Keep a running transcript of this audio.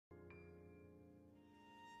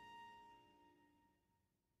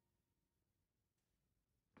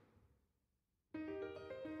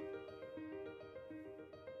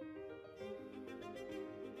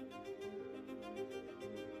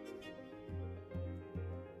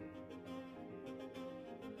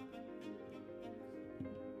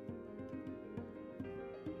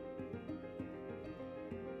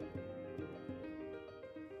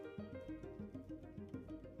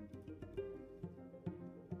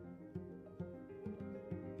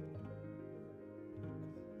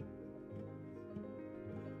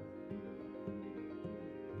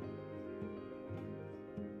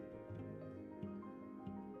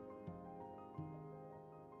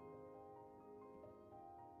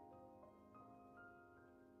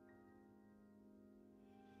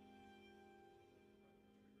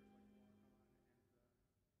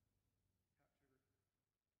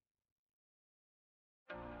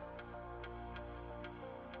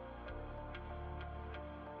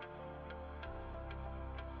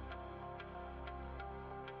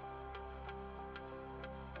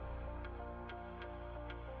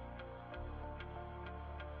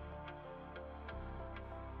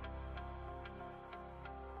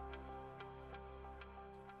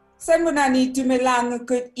Sanbonani, Dumelang,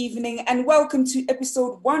 good evening, and welcome to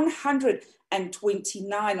episode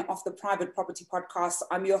 129 of the Private Property Podcast.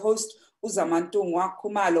 I'm your host, Uzamantungwa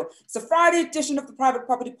Kumalo. It's a Friday edition of the Private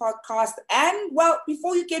Property Podcast. And well,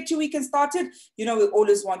 before you get your weekend started, you know, we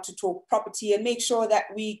always want to talk property and make sure that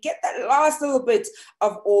we get that last little bit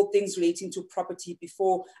of all things relating to property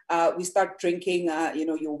before we start drinking,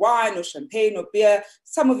 your wine or champagne or beer.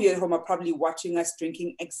 Some of you at home are probably watching us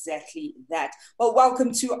drinking exactly that. Well,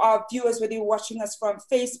 welcome to our viewers, whether you're watching us from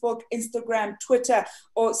Facebook, Instagram, Twitter,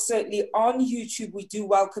 or certainly on YouTube. We do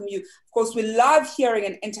welcome you. Of course, we love hearing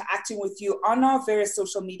and interacting with you on our various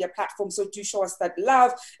social media platforms. So do show us that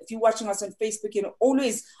love. If you're watching us on Facebook,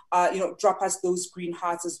 always, drop us those green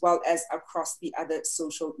hearts as well as across the other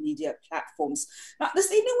social media platforms. Now,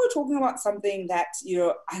 this evening, we're talking about something that,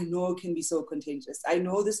 I know can be so contagious. I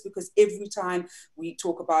know this because every time we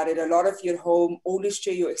talk about it, a lot of you at home always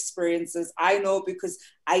share your experiences. I know because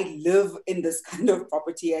I live in this kind of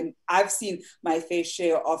property and I've seen my fair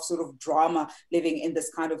share of sort of drama living in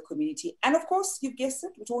this kind of community. And of course, you've guessed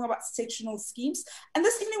it, we're talking about sectional schemes. And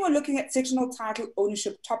this evening, we're looking at sectional title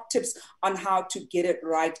ownership top tips on how to get it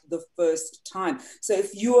right the first time. So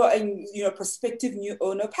if you are a prospective new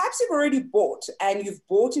owner, perhaps you've already bought and you've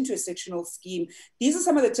bought into a sectional scheme, these are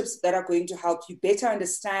some of the tips that are going to help you better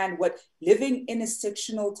understand what living in a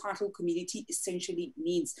sectional title community essentially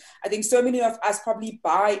means. I think so many of us probably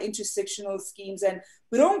buy into sectional schemes and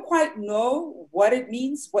we don't quite know what it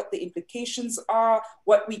means, what the implications are,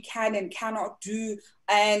 what we can and cannot do.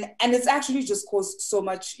 And it's actually just caused so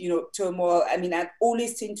much, turmoil. I mean, I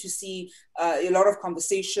always tend to see a lot of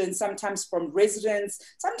conversations, sometimes from residents,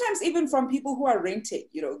 sometimes even from people who are renting.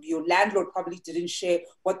 Your landlord probably didn't share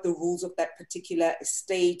what the rules of that particular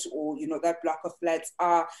estate or, that block of flats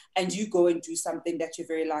are, and you go and do something that you're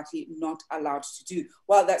very likely not allowed to do.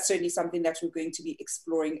 Well, that's certainly something that we're going to be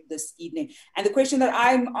exploring this evening. And the question that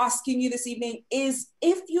I'm asking you this evening is,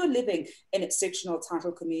 if you're living in a sectional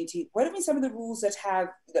title community, what have been some of the rules that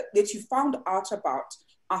you found out about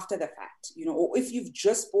after the fact, or if you've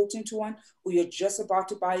just bought into one or you're just about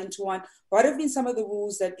to buy into one, what have been some of the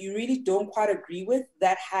rules that you really don't quite agree with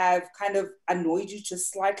that have kind of annoyed you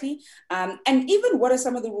just slightly? And even what are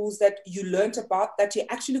some of the rules that you learned about that you're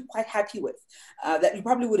actually quite happy with, that you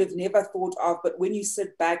probably would have never thought of, but when you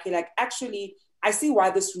sit back, you're like, actually, I see why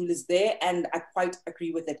this rule is there and I quite agree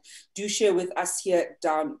with it. Do share with us here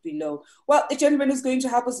down below. Well, the gentleman is going to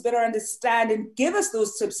help us better understand and give us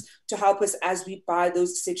those tips to help us as we buy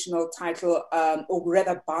those sectional title, or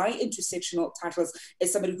rather buy into sectional titles,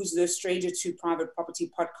 is somebody who's no stranger to Private Property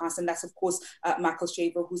Podcast. And that's, of course, Michael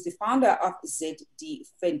Shaver, who's the founder of ZD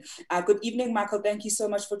Fin. Good evening, Michael. Thank you so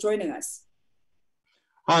much for joining us.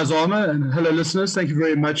 Hi, Zama, and hello, listeners. Thank you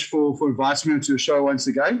very much for inviting me to the show once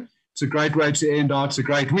again. It's a great way to end out a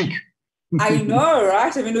great week. I know,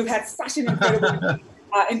 right? I mean, we've had such an incredible week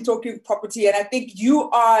in talking property, and I think you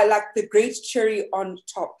are like the great cherry on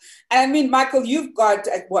top. And I mean, Michael, you've got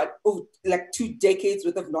 2 decades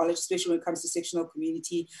worth of knowledge, especially when it comes to sectional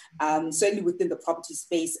community, certainly within the property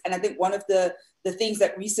space. And I think one of the things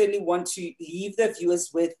that we certainly want to leave the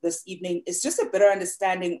viewers with this evening is just a better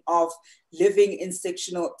understanding of living in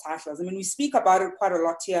sectional titles. I mean, we speak about it quite a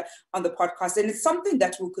lot here on the podcast, and it's something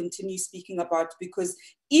that we'll continue speaking about because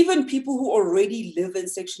even people who already live in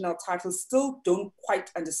sectional titles still don't quite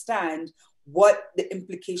understand what the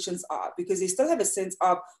implications are, because they still have a sense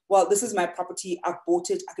of, well, this is my property, I've bought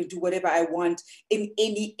it, I can do whatever I want in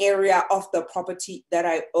any area of the property that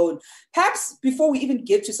I own. Perhaps before we even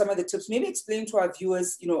get to some of the tips, maybe explain to our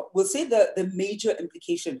viewers, we'll say the major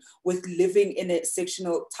implication with living in a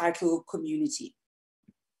sectional title community.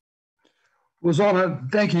 Well, Zana,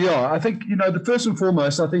 thank you. Yeah, I think, the first and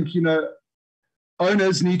foremost, I think,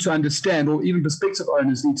 owners need to understand, or even prospective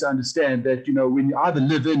owners need to understand that, when you either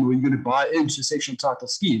live in or you're going to buy into a sectional title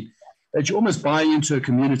scheme, that you're almost buying into a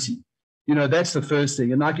community. That's the first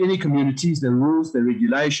thing. And like any communities, there are rules, there are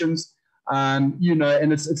regulations, and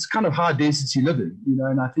it's kind of high density living,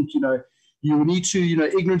 and I think, you need to,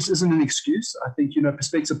 ignorance isn't an excuse. I think,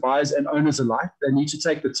 prospective buyers and owners alike, they need to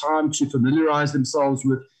take the time to familiarize themselves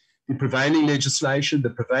with the prevailing legislation,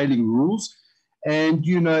 the prevailing rules. And,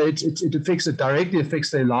 it directly affects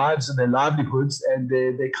their lives and their livelihoods and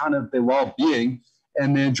their well-being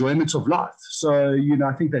and their enjoyment of life. So,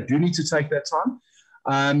 I think they do need to take that time.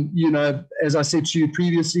 As I said to you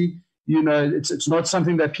previously, it's not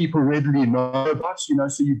something that people readily know about,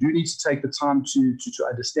 so you do need to take the time to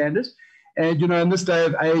understand it. And, in this day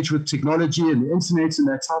of age with technology and the internet and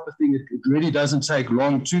that type of thing, it really doesn't take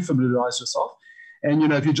long to familiarize yourself.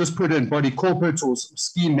 And, if you just put in body corporate or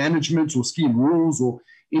scheme management or scheme rules or,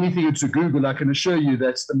 anything into Google, I can assure you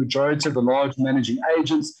that's the majority of the large managing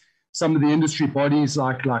agents, some of the industry bodies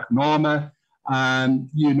like NAMA,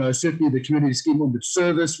 certainly the Community Scheme Ombuds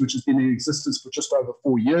Service, which has been in existence for just over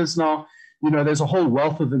 4 years now. There's a whole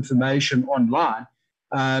wealth of information online,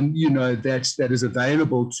 that is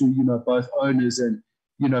available to, both owners and,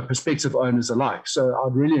 prospective owners alike. So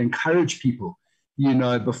I'd really encourage people,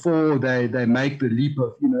 before they make the leap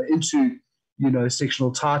of, into,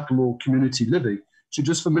 sectional title or community living, to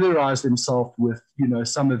just familiarize themselves with,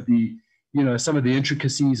 some of the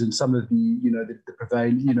intricacies and some of the, the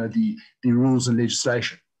prevailing, the rules and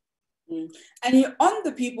legislation. And on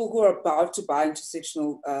the people who are about to buy into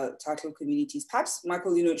sectional title communities, perhaps,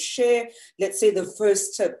 Michael, share, let's say, the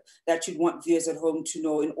first tip that you'd want viewers at home to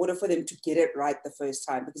know in order for them to get it right the first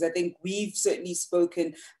time. Because I think we've certainly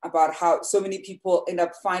spoken about how so many people end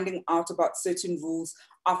up finding out about certain rules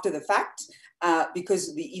after the fact,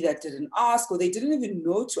 because they either didn't ask or they didn't even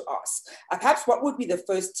know to ask. Perhaps what would be the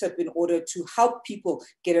first tip in order to help people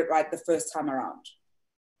get it right the first time around?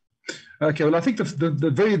 Okay, well, I think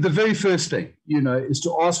the very first thing, is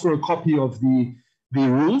to ask for a copy of the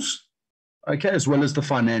rules, okay, as well as the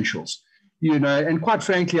financials, and quite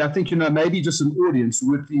frankly, I think, maybe just an audience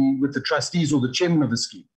with the trustees or the chairman of the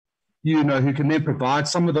scheme, who can then provide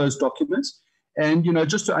some of those documents and,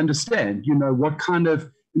 just to understand, what kind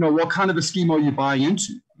of a scheme are you buying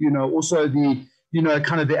into, also the,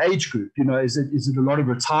 kind of the age group, is it a lot of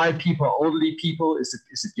retired people, elderly people, is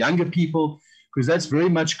it younger people? Because that's very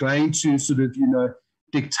much going to sort of,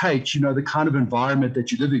 dictate, the kind of environment that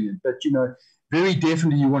you're living in. But, very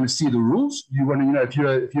definitely you want to see the rules. You want to,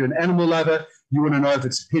 if you're an animal lover, you want to know if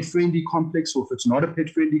it's a pet-friendly complex or if it's not a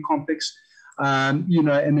pet-friendly complex. And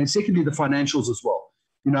then secondly, the financials as well.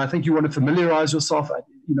 I think you want to familiarize yourself.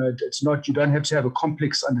 It's not, you don't have to have a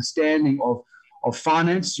complex understanding of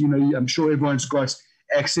finance. I'm sure everyone's got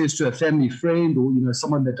access to a family friend or,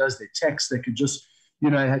 someone that does their tax that could just,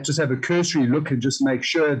 just have a cursory look and just make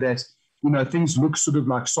sure that, things look sort of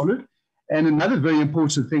like solid. And another very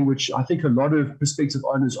important thing, which I think a lot of prospective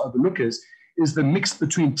owners overlook is the mix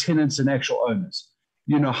between tenants and actual owners.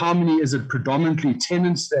 How many, is it predominantly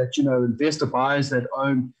tenants that, investor buyers that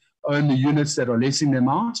own the units that are letting them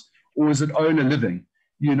out, or is it owner living?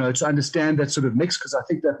 To understand that sort of mix, because I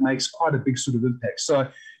think that makes quite a big sort of impact. So,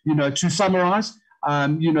 to summarize,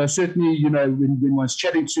 certainly, when one's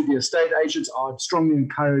chatting to the estate agents, I'd strongly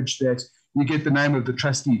encourage that you get the name of the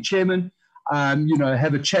trustee chairman,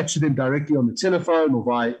 have a chat to them directly on the telephone or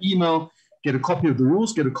via email, get a copy of the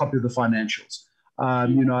rules, get a copy of the financials.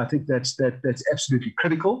 I think that's absolutely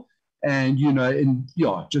critical. And,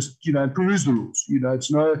 just, peruse the rules.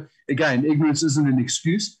 It's again, ignorance isn't an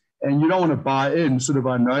excuse. And you don't want to buy in sort of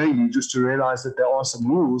unknowingly just to realize that there are some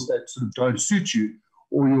rules that sort of don't suit you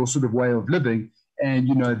or your sort of way of living. And,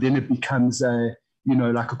 then it becomes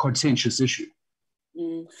like a contentious issue.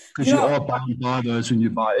 Because you are bound by those when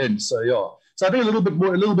you buy in. So, yeah. So I think a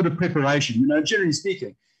little bit of preparation, generally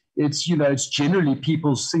speaking, it's generally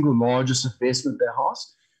people's single largest investment, their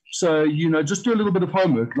house. So, just do a little bit of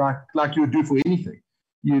homework like you would do for anything,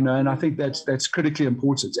 and I think that's critically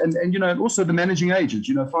important. And also the managing agent,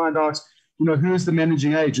 find out, who is the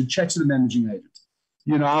managing agent, chat to the managing agent.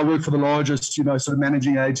 I work for the largest, sort of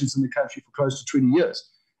managing agents in the country for close to 20 years.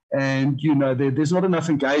 And, there's not enough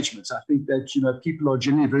engagement. I think that, people are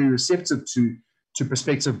generally very receptive to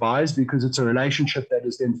prospective buyers because it's a relationship that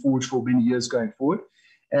is then forged for many years going forward.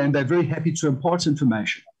 And they're very happy to impart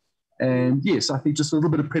information. And yes, I think just a little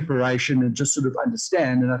bit of preparation and just sort of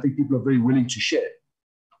understand. And I think people are very willing to share.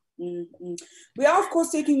 Mm-hmm. We are, of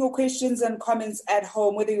course, taking your questions and comments at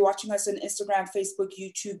home, whether you're watching us on Instagram, Facebook,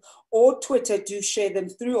 YouTube, or Twitter. Do share them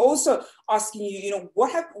through. Also asking you,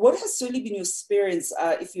 what has certainly been your experience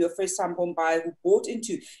if you're a first-time home buyer who bought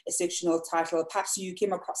into a sectional title? Perhaps you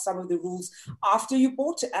came across some of the rules after you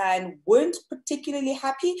bought and weren't particularly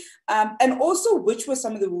happy. And also, which were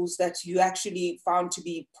some of the rules that you actually found to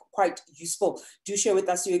be quite useful? Do share with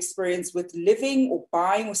us your experience with living or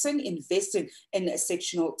buying or certainly investing in a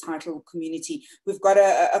sectional title community. We've got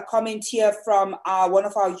a comment here from one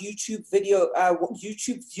of our YouTube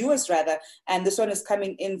viewers rather, and this one is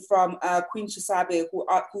coming in from Queen Chisabe,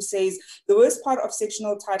 who says the worst part of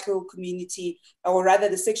sectional title community, or rather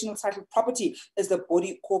the sectional title property, is the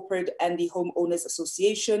body corporate and the homeowners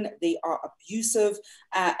association. They are abusive.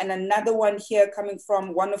 And another one here coming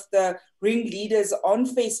from one of the ringleaders on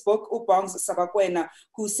Facebook, Facebook, Ubongs Sabakwena,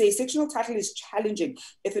 who say sectional title is challenging.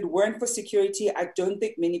 If it weren't for security, I don't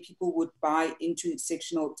think many people would buy into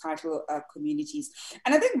sectional title communities.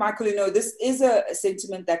 And I think, Michael, this is a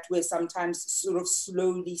sentiment that we're sometimes sort of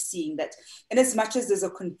slowly seeing, that in as much as there's a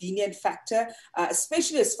convenient factor,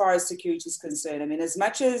 especially as far as security is concerned. I mean, as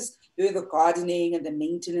much as doing the gardening and the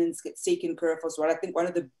maintenance gets taken care of as well, I think one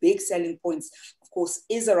of the big selling points, of course,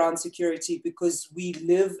 is around security, because we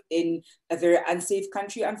live in a very unsafe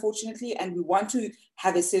country, unfortunately, and we want to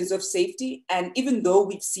have a sense of safety. And even though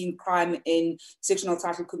we've seen crime in sectional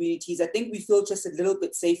title communities, I think we feel just a little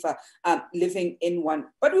bit safer living in one.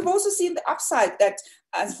 But we've also seen the upside that,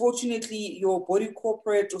 unfortunately, your body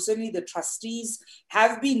corporate, or certainly the trustees,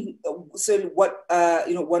 have been what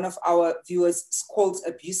one of our viewers called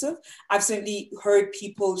abusive. I've certainly heard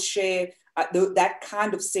people share that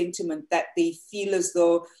kind of sentiment, that they feel as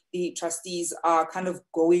though the trustees are kind of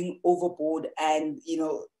going overboard and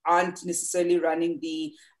aren't necessarily running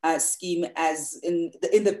the scheme as in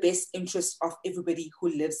the best interest of everybody who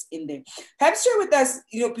lives in there. Perhaps share with us,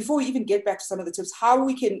 before we even get back to some of the tips, how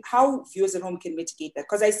viewers at home can mitigate that,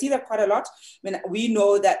 because I see that quite a lot. I mean, we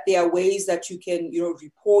know that there are ways that you can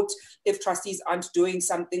report if trustees aren't doing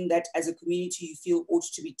something that as a community you feel ought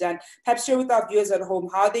to be done. Perhaps share with our viewers at home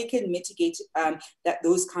how they can mitigate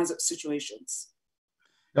those kinds of situations.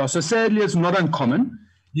 Yeah, so sadly, it's not uncommon,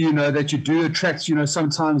 that you do attract,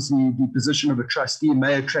 sometimes the position of a trustee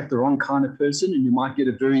may attract the wrong kind of person, and you might get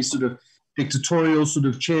a very sort of dictatorial sort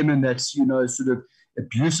of chairman that's, sort of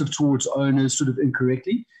abusive towards owners sort of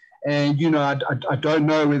incorrectly. And, I don't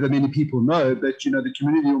know whether many people know, but, the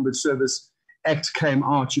Community Ombuds Service Act came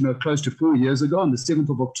out, close to 4 years ago. On the 7th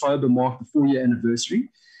of October marked the 4-year anniversary.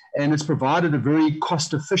 And it's provided a very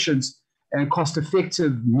cost-efficient and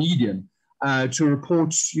cost-effective medium to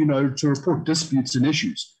report disputes and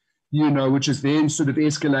issues, which is then sort of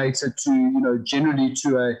escalated to, generally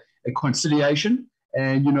to a conciliation.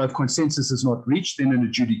 And, if consensus is not reached, then an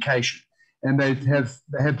adjudication. And they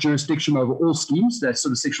have jurisdiction over all schemes. That's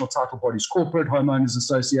sort of sectional title bodies, corporate, homeowners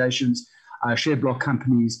associations, share block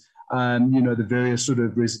companies, the various sort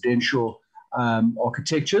of residential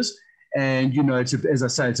architectures. And, as I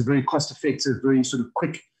say, it's a very cost-effective, very sort of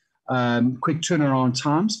quick turnaround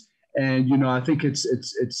times. And, I think it's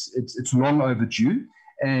long overdue.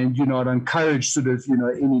 And, I'd encourage sort of,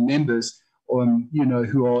 any members,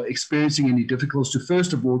 who are experiencing any difficulties to,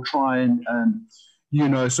 first of all, try and,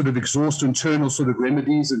 sort of exhaust internal sort of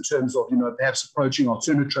remedies in terms of, perhaps approaching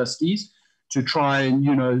alternate trustees to try and,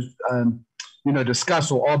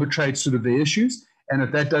 discuss or arbitrate sort of the issues. And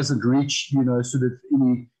if that doesn't reach, sort of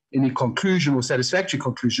any conclusion or satisfactory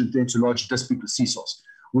conclusion, then to lodge a dispute with CSOS,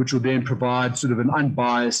 which will then provide sort of an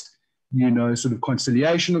unbiased, sort of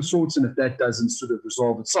conciliation of sorts. And if that doesn't sort of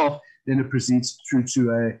resolve itself, then it proceeds through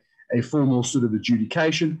to a formal sort of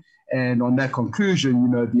adjudication. And on that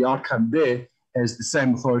conclusion, the outcome there has the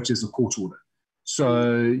same authority as a court order.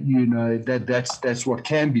 So, that's what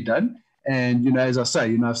can be done. And, as I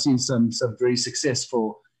say, I've seen some very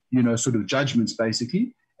successful, sort of judgments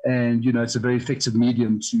basically. And, it's a very effective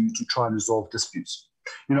medium to try and resolve disputes.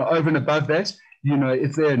 Over and above that,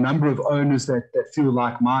 if there are a number of owners that feel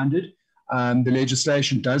like-minded, the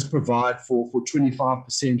legislation does provide for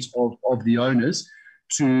 25% of the owners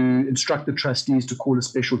to instruct the trustees to call a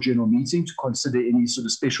special general meeting to consider any sort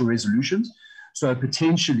of special resolutions. So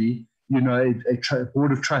potentially, a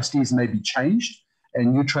board of trustees may be changed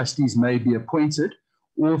and new trustees may be appointed,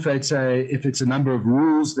 or if it's a number of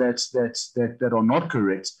rules that are not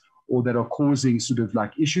correct or that are causing sort of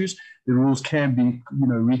like issues, the rules can be,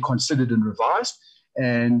 reconsidered and revised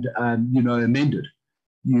and, amended.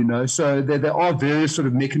 So there are various sort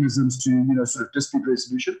of mechanisms to, sort of dispute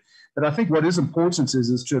resolution. But I think what is important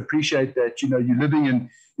is to appreciate that, you're living in,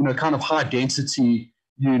 kind of high density,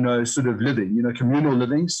 sort of living, communal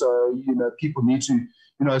living. So, people need to,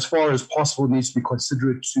 as far as possible, needs to be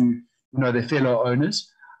considerate to, their fellow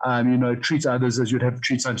owners, treat others as you'd have to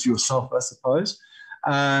treat unto yourself, I suppose.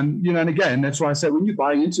 And again, that's why I say when you're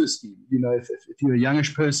buying into a scheme, if you're a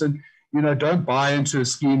youngish person, don't buy into a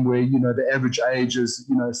scheme where, the average age is,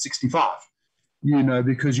 65,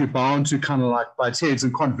 because you're bound to kind of like butt heads.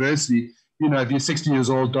 And conversely, if you're 60 years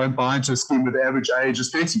old, don't buy into a scheme where the average age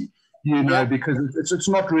is 30, because it's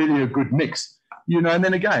not really a good mix, and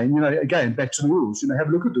then again, back to the rules, have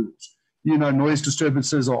a look at the rules. Noise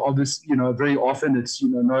disturbances are obvious, very often it's,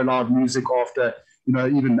 no loud music after,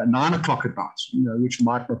 even at 9 o'clock at night, which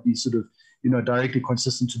might not be sort of, directly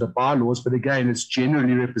consistent to the bylaws, but again, it's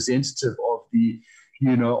generally representative of the,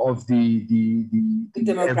 of the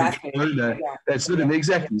demographic owner that's living.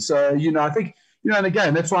 Exactly. So, I think, and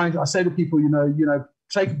again, that's why I say to people,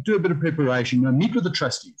 do a bit of preparation, meet with the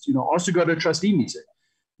trustees, ask to go to a trustee meeting.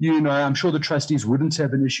 I'm sure the trustees wouldn't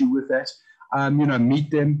have an issue with that.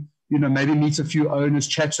 Meet them, maybe meet a few owners,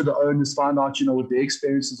 chat to the owners, find out, what their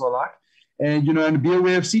experiences are like. And, and be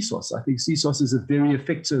aware of CSOS. I think CSOS is a very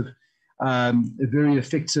effective,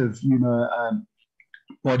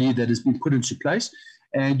 body that has been put into place.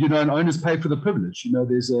 And, and owners pay for the privilege.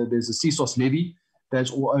 There's a CSOS levy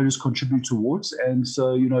that all owners contribute towards. And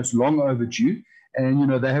so, it's long overdue.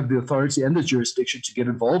 And, they have the authority and the jurisdiction to get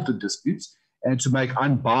involved in disputes and to make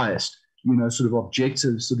unbiased, sort of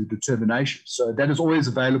objective sort of determination. So that is always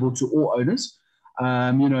available to all owners.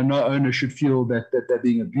 No owner should feel that they're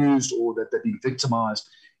being abused or that they're being victimized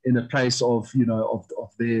in a place of,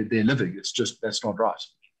 of their living. It's just, that's not right.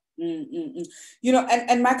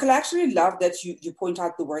 And Michael, I actually love that you point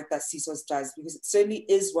out the work that CSOS does, because it certainly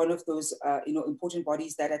is one of those, important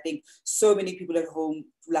bodies that I think so many people at home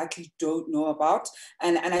likely don't know about.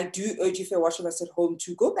 And I do urge you, if you're watching us at home,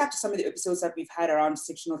 to go back to some of the episodes that we've had around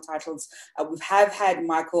sectional titles. We have had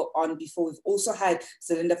Michael on before. We've also had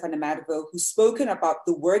Zelinda van der Merwe, who's spoken about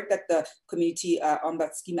the work that the community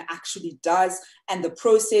ombud scheme actually does and the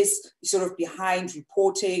process sort of behind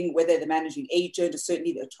reporting, whether the managing agent or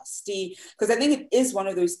certainly the trustee, because I think it is one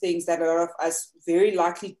of those things that a lot of us very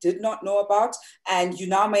likely did not know about. And you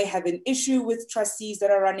now may have an issue with trustees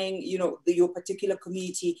that are running, your particular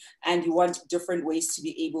community, and you want different ways to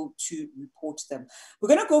be able to report them. We're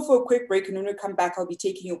going to go for a quick break, and when we come back, I'll be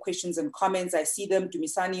taking your questions and comments. I see them.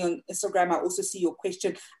 Dumisani on Instagram, I also see your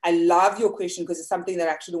question. I love your question because it's something that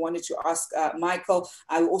I actually wanted to ask Michael.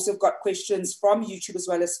 I also got questions from YouTube as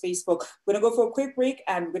well as Facebook. We're going to go for a quick break,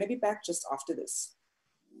 and we're going to be back just after this.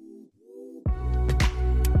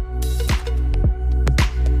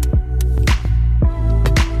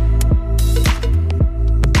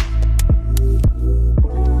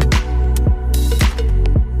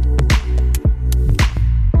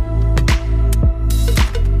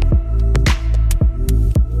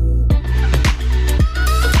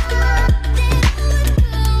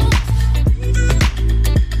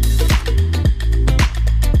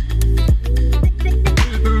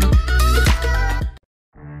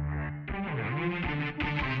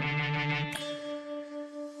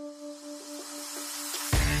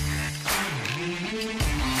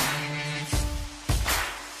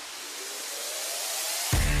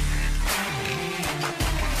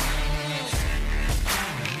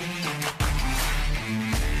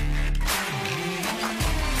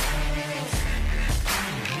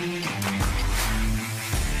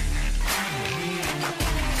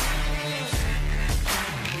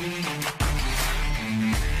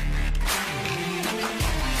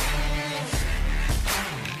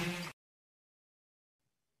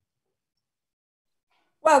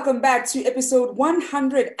 Welcome back to episode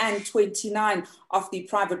 129 of the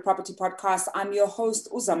Private Property Podcast. I'm your host,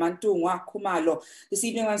 Uzamantungwa Khumalo. This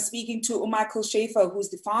evening, I'm speaking to Michael Schaefer, who's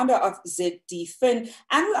the founder of ZDFin.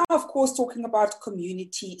 And we are, of course, talking about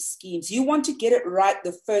community schemes. You want to get it right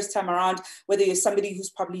the first time around, whether you're somebody who's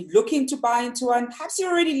probably looking to buy into one, perhaps you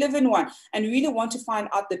already live in one, and really want to find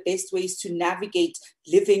out the best ways to navigate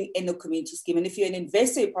living in a community scheme. And if you're an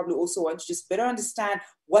investor, you probably also want to just better understand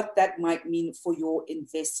what that might mean for your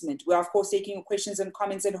investment. We're, of course, taking your questions and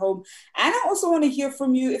comments at home. And I also want to hear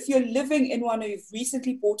from you if you're living in one or you've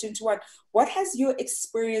recently bought into one. What has your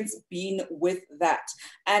experience been with that?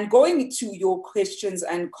 And going to your questions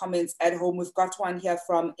and comments at home, we've got one here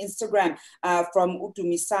from Instagram from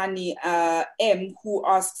Utumisani M, who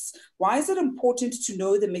asks, why is it important to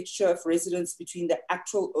know the mixture of residents between the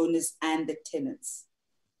actual owners and the tenants?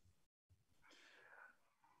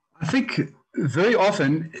 I think very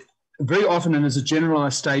often, and as a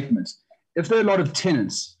generalized statement, if there are a lot of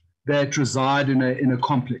tenants that reside in a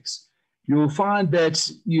complex, you'll find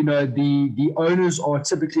that, the owners are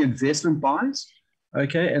typically investment buyers,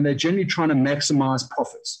 okay, and they're generally trying to maximize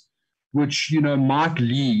profits, which, might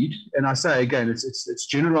lead, and I say again, it's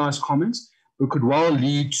generalized comments, but could well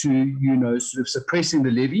lead to, sort of suppressing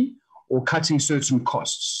the levy or cutting certain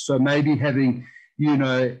costs. So maybe having,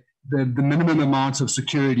 the minimum amount of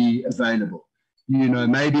security available,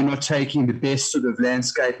 maybe not taking the best sort of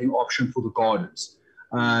landscaping option for the gardens,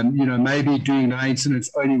 maybe doing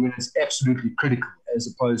maintenance only when it's absolutely critical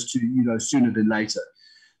as opposed to, sooner than later.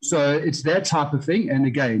 So it's that type of thing. And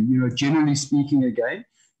again, generally speaking,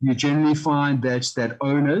 you generally find that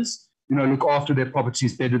owners, look after their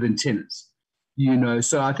properties better than tenants.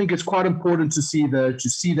 So I think it's quite important to see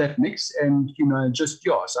that mix, and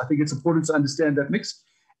so I think it's important to understand that mix,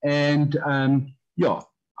 and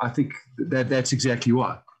I think that's exactly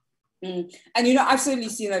why. And I've certainly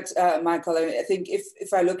seen it, Michael. I think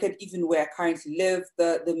if I look at even where I currently live,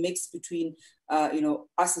 the mix between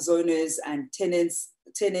us as owners and tenants,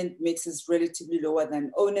 tenant mix is relatively lower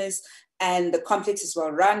than owners, and the complex is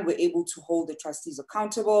well run. We're able to hold the trustees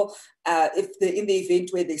accountable. In the event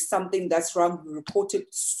where there's something that's wrong, we report it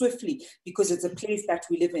swiftly, because it's a place that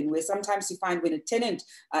we live in, where sometimes you find when a tenant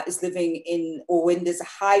is living in, or when there's a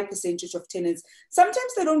high percentage of tenants,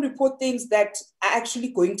 sometimes they don't report things that are actually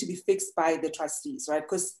going to be fixed by the trustees, right?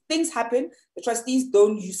 Because things happen. The trustees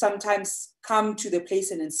don't, you sometimes come to the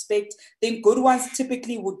place and inspect. Then good ones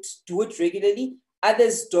typically would do it regularly.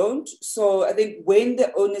 Others don't. So I think when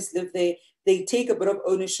the owners live there, they take a bit of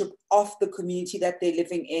ownership of the community that they're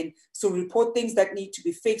living in. So report things that need to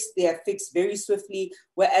be fixed. They are fixed very swiftly,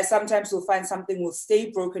 whereas sometimes you'll find something will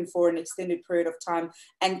stay broken for an extended period of time.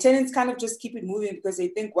 And tenants kind of just keep it moving because they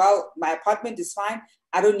think, well, my apartment is fine.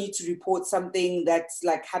 I don't need to report something that's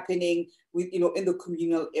like happening with, in the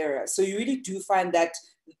communal area. So you really do find that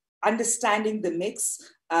understanding the mix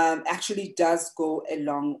actually does go a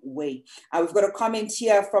long way. We've got a comment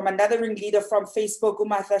here from another ringleader from Facebook,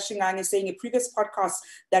 Umatha Shingang, saying a previous podcast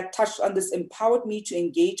that touched on this empowered me to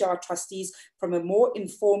engage our trustees from a more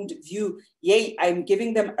informed view. Yay, I'm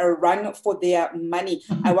giving them a run for their money.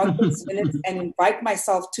 I want those minutes and invite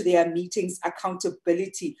myself to their meetings,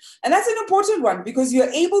 accountability. And that's an important one, because you're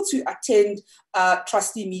able to attend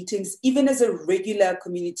trustee meetings even as a regular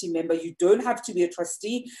community member. You don't have to be a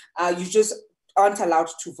trustee. You just aren't allowed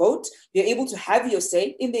to vote. You're able to have your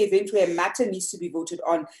say. In the event where a matter needs to be voted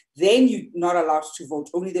on, then you're not allowed to vote.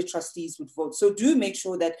 Only the trustees would vote. So do make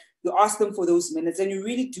sure that you ask them for those minutes and you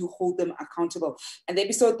really do hold them accountable. And the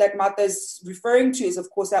episode that Martha's referring to is, of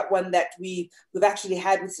course, that one that we've actually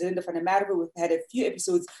had with Linda van der Merwe. We've had a few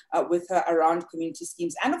episodes with her around community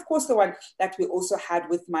schemes. And of course, the one that we also had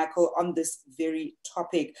with Michael on this very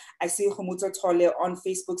topic. I see Khomutso Tole on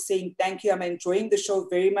Facebook saying, thank you. I'm enjoying the show,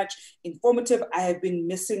 very much informative. I have been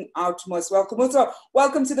missing out more as well. Khomutso,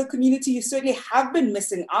 welcome to the community. You certainly have been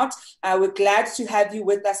missing out. We're glad to have you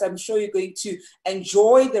with us. I'm sure you're going to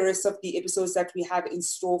enjoy the rest of the episodes that we have in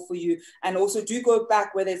store for you. And also do go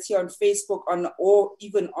back, whether it's here on Facebook or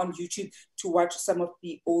even on YouTube, to watch some of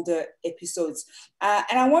the older episodes.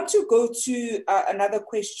 And I want to go to another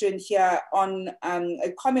question here on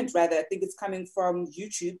a comment, rather. I think it's coming from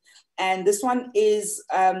YouTube. And this one is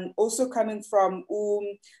also coming from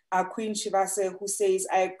Queen Shivase, who says,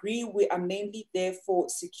 I agree, we are mainly there for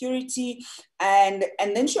security. And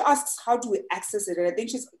then she asks, how do we access it? And I think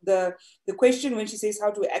the question when she says, how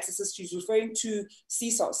do we access it, she's referring to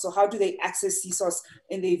CSOS. So how do they access CSOS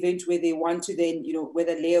in the event where they want to then,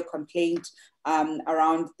 whether lay a complaint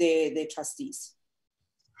around their trustees?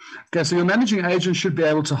 Okay, so your managing agent should be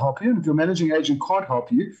able to help you. And if your managing agent can't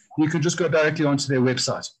help you, you can just go directly onto their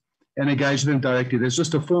website and engage them directly. There's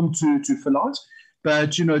just a form to fill out.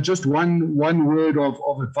 But, just one word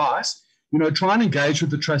of advice, try and engage with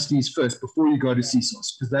the trustees first before you go to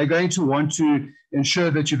CSOS, because they're going to want to ensure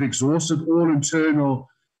that you've exhausted all internal,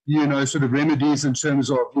 sort of remedies in terms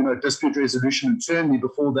of, dispute resolution internally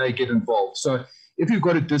before they get involved. So if you've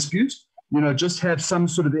got a dispute, just have some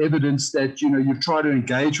sort of evidence that, you've tried to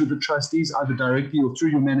engage with the trustees either directly or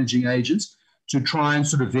through your managing agents to try and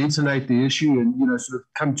sort of ventilate the issue and, sort of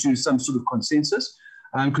come to some sort of consensus.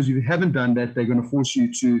 Because if you haven't done that, they're going to force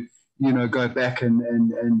you to, go back and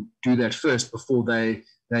do that first before they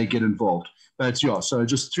get involved. But yeah, so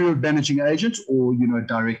just through a managing agent or,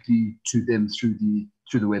 directly to them through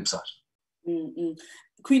the website. Mm-hmm.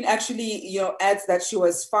 Queen actually, adds that she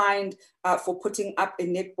was fined for putting up a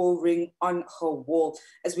netball ring on her wall.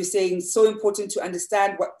 As we're saying, it's so important to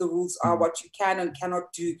understand what the rules are, what you can and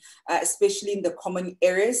cannot do, especially in the common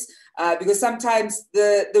areas, because sometimes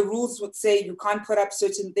the rules would say you can't put up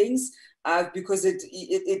certain things because it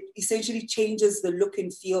essentially changes the look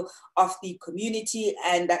and feel of the community,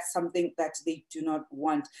 and that's something that they do not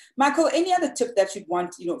want. Michael, any other tip that you'd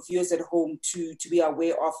want viewers at home to be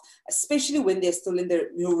aware of, especially when they're still in the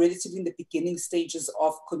relatively in the beginning stages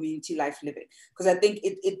of community life living? Because I think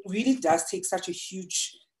it really does take such a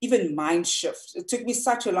huge even mind shift. It took me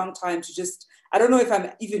such a long time to just, I don't know if I'm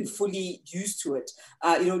even fully used to it,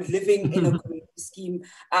 living in a community scheme.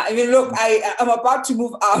 Look, I'm about to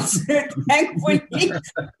move out, thankfully,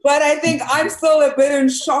 but I think I'm still a bit in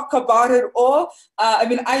shock about it all.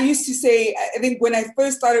 I used to say, I think when I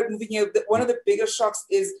first started moving here, one of the biggest shocks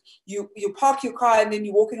is you park your car and then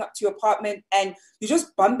you're walking up to your apartment and you're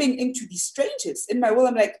just bumping into these strangers. In my will,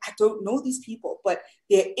 I'm like, I don't know these people, but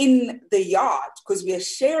they're in the yard because we are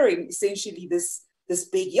sharing essentially this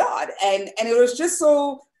big yard. And it was just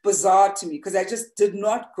so bizarre to me because I just did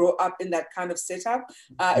not grow up in that kind of setup.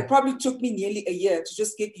 It probably took me nearly a year to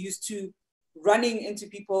just get used to running into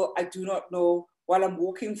people I do not know while I'm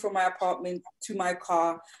walking from my apartment to my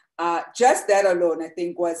car. Just that alone, I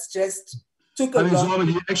think, was just took a long. Zwana,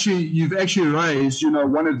 you've actually raised,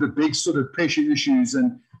 one of the big sort of pressure issues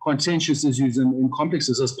and contentious issues in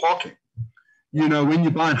complexes is parking. When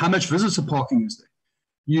you're buying, how much visitor parking is there?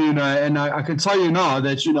 And I can tell you now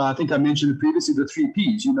that, I think I mentioned it previously, the 3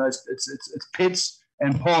 Ps, it's pets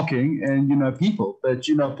and parking and, people. But,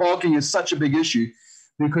 parking is such a big issue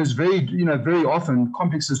because very often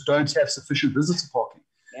complexes don't have sufficient visitor parking.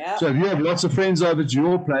 Yeah. So if you have lots of friends over to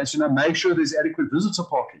your place, make sure there's adequate visitor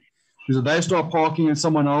parking. Because if they start parking in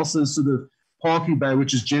someone else's sort of parking bay,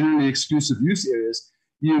 which is generally exclusive use areas,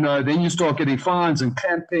 then you start getting fines and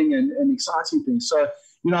clamping and exciting things. So,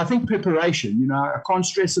 I think preparation, I can't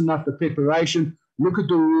stress enough the preparation. Look at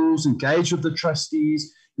the rules, engage with the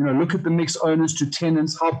trustees, look at the mixed owners to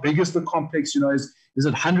tenants. How big is the complex? Is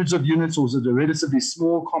it hundreds of units or is it a relatively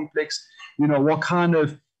small complex? What kind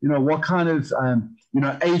of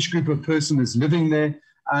age group of person is living there?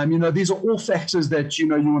 These are all factors that, you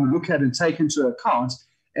want to look at and take into account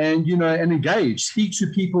and, and engage. Speak to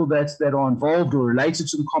people that are involved or related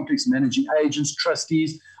to the complex, managing agents,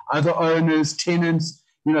 trustees, other owners, tenants,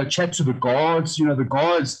 chat to the guards.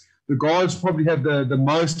 The guards probably have the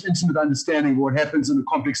most intimate understanding of what happens in the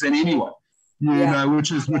complex than anyone,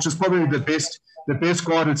 which is probably the best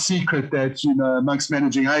guarded secret that, amongst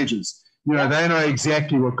managing agents. They know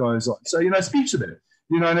exactly what goes on. So, speak to them.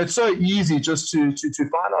 And it's so easy just to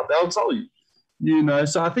find out. They'll tell you.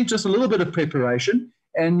 So I think just a little bit of preparation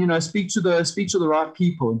and, speak to the right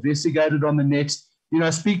people, investigate it on the net,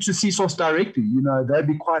 speak to CSOS directly. They'd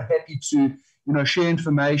be quite happy to, share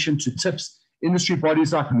information, to tips, industry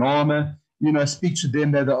bodies like NAMA, speak to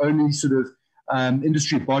them. They're the only sort of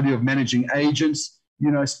industry body of managing agents.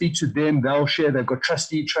 Speak to them. They'll share. They've got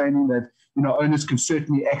trustee training that, owners can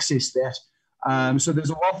certainly access that. So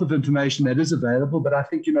there's a wealth of information that is available, but I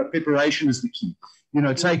think, preparation is the key.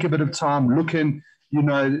 Take a bit of time, look in,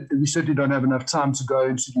 we certainly don't have enough time to go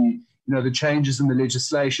into the changes in the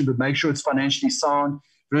legislation, but make sure it's financially sound.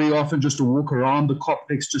 Very often just to walk around the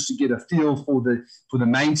complex just to get a feel for the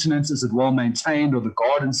maintenance. Is it well maintained or the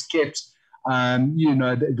gardens kept?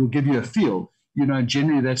 It will give you a feel.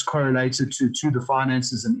 Generally that's correlated to the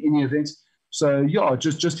finances in any event. So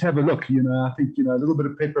just have a look. I think a little bit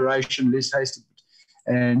of preparation, less haste,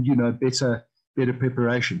 and better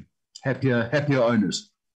preparation, happier owners.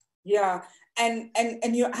 Yeah,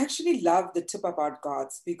 and you actually love the tip about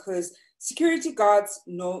guards because security guards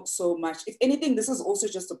know so much. If anything, this is also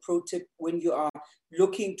just a pro tip when you are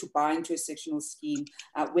looking to buy into a sectional scheme,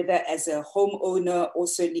 whether as a homeowner or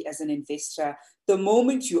certainly as an investor. The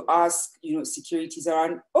moment you ask, securities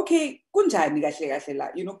around, okay, kunjani kahle la,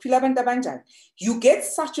 phila abantu abanjani, you get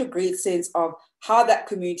such a great sense of how that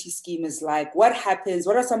community scheme is like, what happens,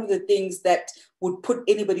 what are some of the things that would put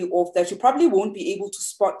anybody off that you probably won't be able to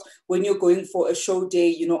spot when you're going for a show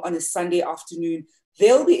day, on a Sunday afternoon.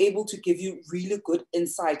 They'll be able to give you really good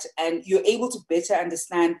insight and you're able to better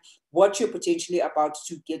understand what you're potentially about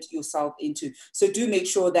to get yourself into. So do make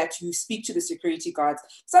sure that you speak to the security guards.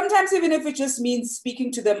 Sometimes even if it just means speaking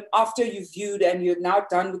to them after you've viewed and you're now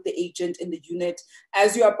done with the agent in the unit,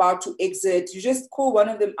 as you're about to exit, you just call one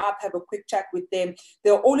of them up, have a quick chat with them.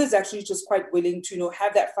 They're always actually just quite willing to,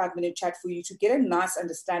 have that 5-minute chat for you to get a nice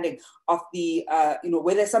understanding of the,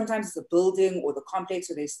 whether sometimes it's a building or the complex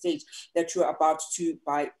or the estate that you're about to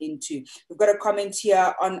buy into. We've got a comment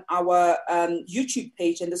here on our YouTube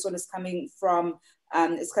page, and this one is coming from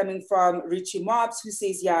Richie Mobs, who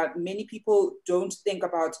says, many people don't think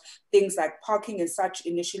about things like parking and such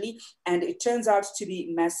initially, and it turns out to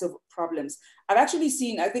be massive problems. I've actually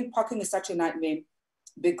seen, I think parking is such a nightmare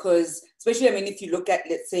because, especially, if you look at,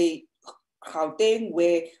 let's say, Gauteng,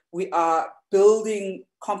 where we are building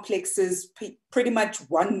complexes pretty much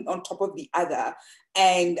one on top of the other.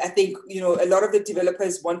 And I think, a lot of the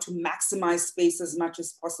developers want to maximize space as much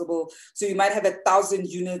as possible. So you might have 1,000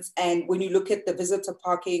 units. And when you look at the visitor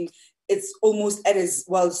parking, it's almost it's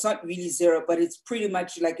not really zero, but it's pretty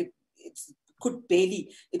much like it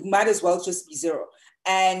might as well just be zero.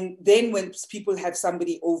 And then when people have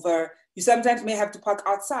somebody over, you sometimes may have to park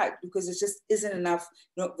outside because it just isn't enough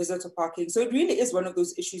visitor parking. So it really is one of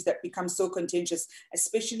those issues that becomes so contentious,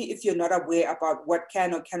 especially if you're not aware about what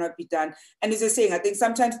can or cannot be done. And as I was saying, I think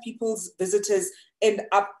sometimes people's visitors end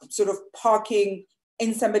up sort of parking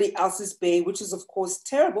in somebody else's bay, which is of course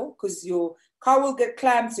terrible because your car will get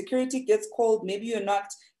clamped, security gets called, maybe you're not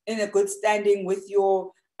in a good standing with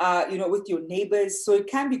your with your neighbors. So it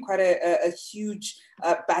can be quite a huge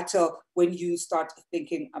battle when you start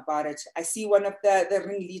thinking about it. I see one of the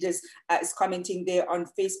ringleaders is commenting there on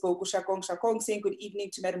Facebook, Shakong, saying good evening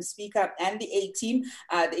to Madam Speaker and the A-team.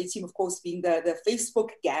 The A-team, of course, being the Facebook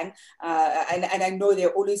gang. And I know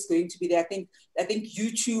they're always going to be there. I think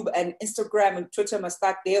YouTube and Instagram and Twitter must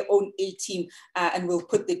start their own A-team, and we'll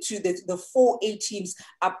put the 4 A-teams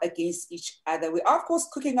up against each other. We are, of course,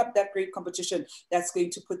 cooking up that great competition that's going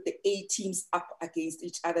to put the A-teams up against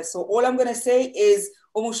each other. So all I'm going to say is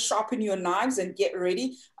almost sharpen your knives and get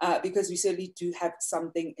ready, because we certainly do have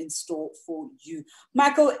something in store for you.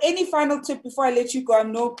 Michael, any final tip before I let you go? I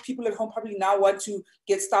know people at home probably now want to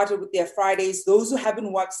get started with their Fridays. Those who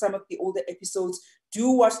haven't watched some of the older episodes,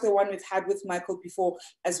 do watch the one we've had with Michael before,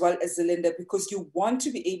 as well as Zelinda, because you want to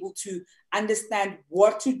be able to understand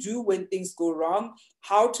what to do when things go wrong,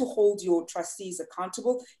 how to hold your trustees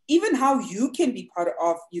accountable, even how you can be part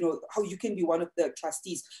of, how you can be one of the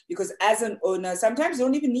trustees. Because as an owner, sometimes you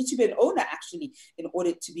don't even need to be an owner actually in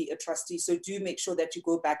order to be a trustee. So do make sure that you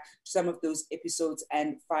go back to some of those episodes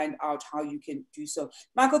and find out how you can do so.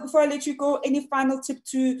 Michael, before I let you go, any final tip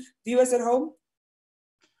to viewers at home?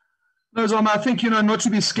 No, Zama, I think, not to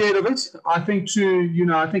be scared of it. I think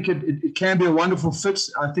I think it can be a wonderful fit.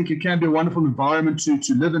 I think it can be a wonderful environment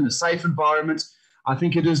to live in, a safe environment. I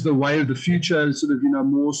think it is the way of the future, sort of,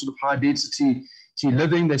 more sort of high density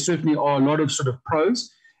living. There certainly are a lot of sort of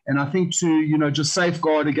pros. And I think to, just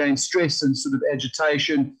safeguard against stress and sort of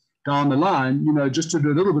agitation down the line, just to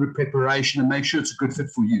do a little bit of preparation and make sure it's a good fit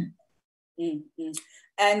for you. Mm-hmm.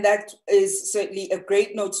 And that is certainly a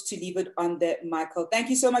great note to leave it on there, Michael. Thank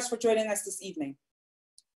you so much for joining us this evening.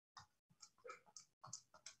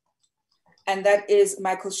 And that is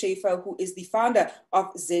Michael Schaefer, who is the founder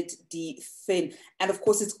of ZD Fin. And of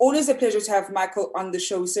course, it's always a pleasure to have Michael on the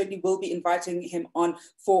show. We certainly will be inviting him on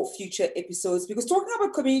for future episodes, because talking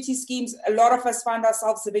about community schemes, a lot of us find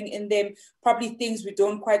ourselves living in them, probably things we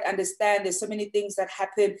don't quite understand. There's so many things that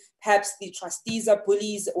happen. Perhaps the trustees are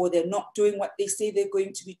bullies, or they're not doing what they say they're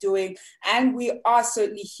going to be doing. And we are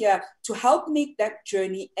certainly here to help make that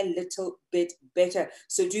journey a little bit better.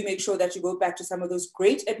 So do make sure that you go back to some of those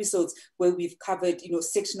great episodes where we've covered,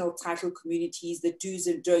 sectional title communities, the do's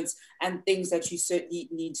and don'ts, and things that you certainly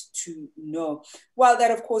need to know. Well,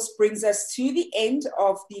 that of course brings us to the end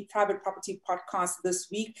of the Private Property Podcast this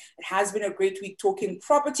week. It has been a great week talking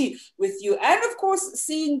property with you, and of course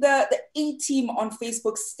seeing the A-team on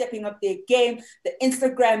Facebook stepping up their game, the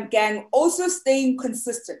Instagram gang also staying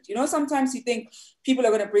consistent. Sometimes you think people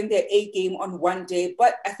are going to bring their A game on one day,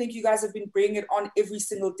 but I think you guys have been bringing it on every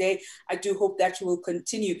single day. I do hope that you will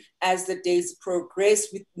continue as the days progress.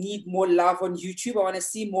 We need more love on YouTube. I want to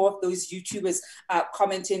see more of those YouTubers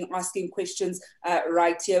commenting, asking questions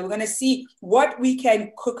right here. We're going to see what we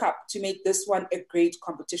can cook up to make this one a great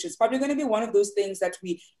competition. It's probably going to be one of those things that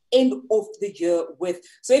we end of the year with.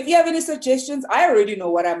 So if you have any suggestions, I already know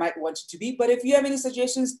what I might want it to be, but if you have any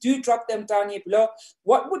suggestions, do drop them down here below.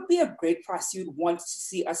 What would be a great price you'd want to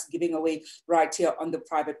see us giving away right here on the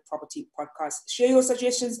Private Property Podcast? Share your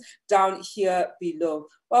suggestions down here below.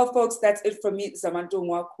 Well, folks, that's it from me,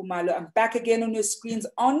 Zamantungwa Khumalo. I'm back again on your screens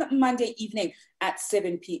on Monday evening at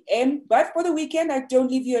 7 p.m. But for the weekend, I don't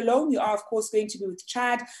leave you alone. You are, of course, going to be with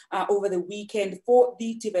Chad over the weekend for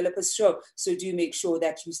the Developers Show. So do make sure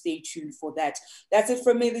that you stay tuned for that. That's it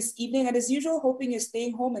from me this evening. And as usual, hoping you're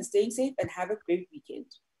staying home and staying safe, and have a great weekend.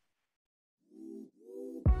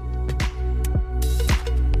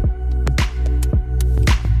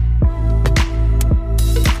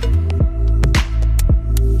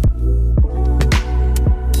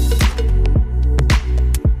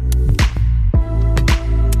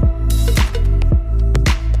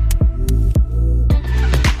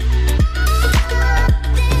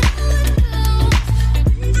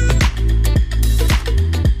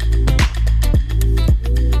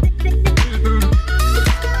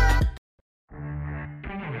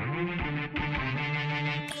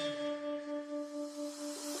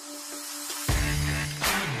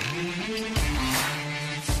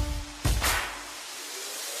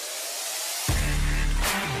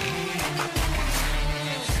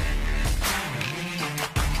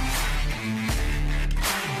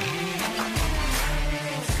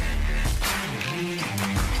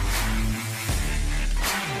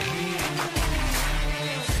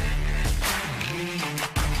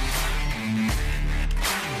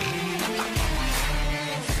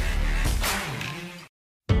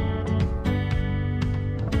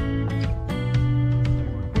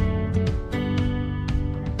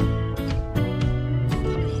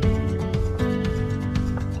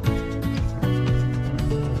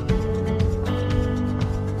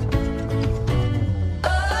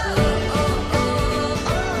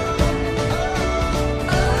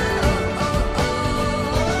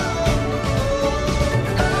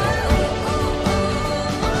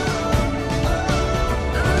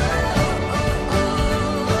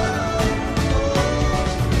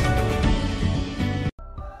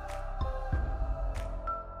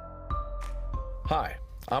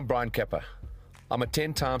 I'm Brian Kappa. I'm a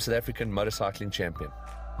 10-time South African motorcycling champion.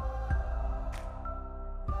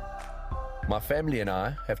 My family and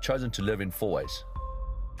I have chosen to live in Fourways.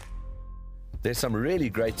 There's some really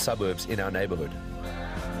great suburbs in our neighborhood.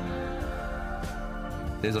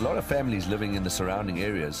 There's a lot of families living in the surrounding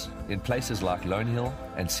areas in places like Lone Hill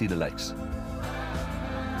and Cedar Lakes.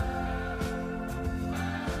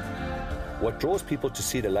 What draws people to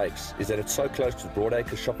Cedar Lakes is that it's so close to the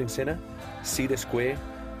Broadacre Shopping Centre, Cedar Square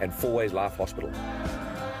and Fourways Life Hospital.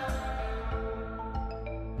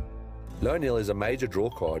 Lone Hill is a major draw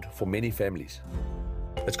card for many families.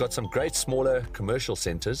 It's got some great smaller commercial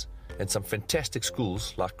centres and some fantastic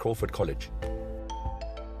schools like Crawford College.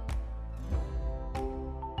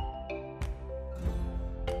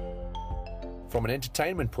 From an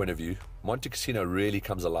entertainment point of view, Monte Casino really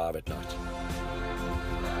comes alive at night.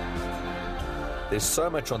 There's so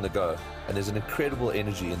much on the go, and there's an incredible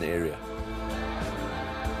energy in the area.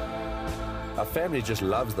 Our family just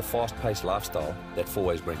loves the fast-paced lifestyle that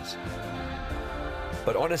Fourways brings.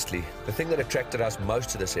 But honestly, the thing that attracted us most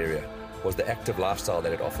to this area was the active lifestyle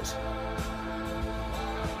that it offers.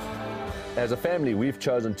 As a family, we've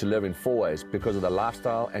chosen to live in Fourways because of the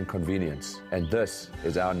lifestyle and convenience, and this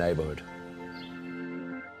is our neighborhood.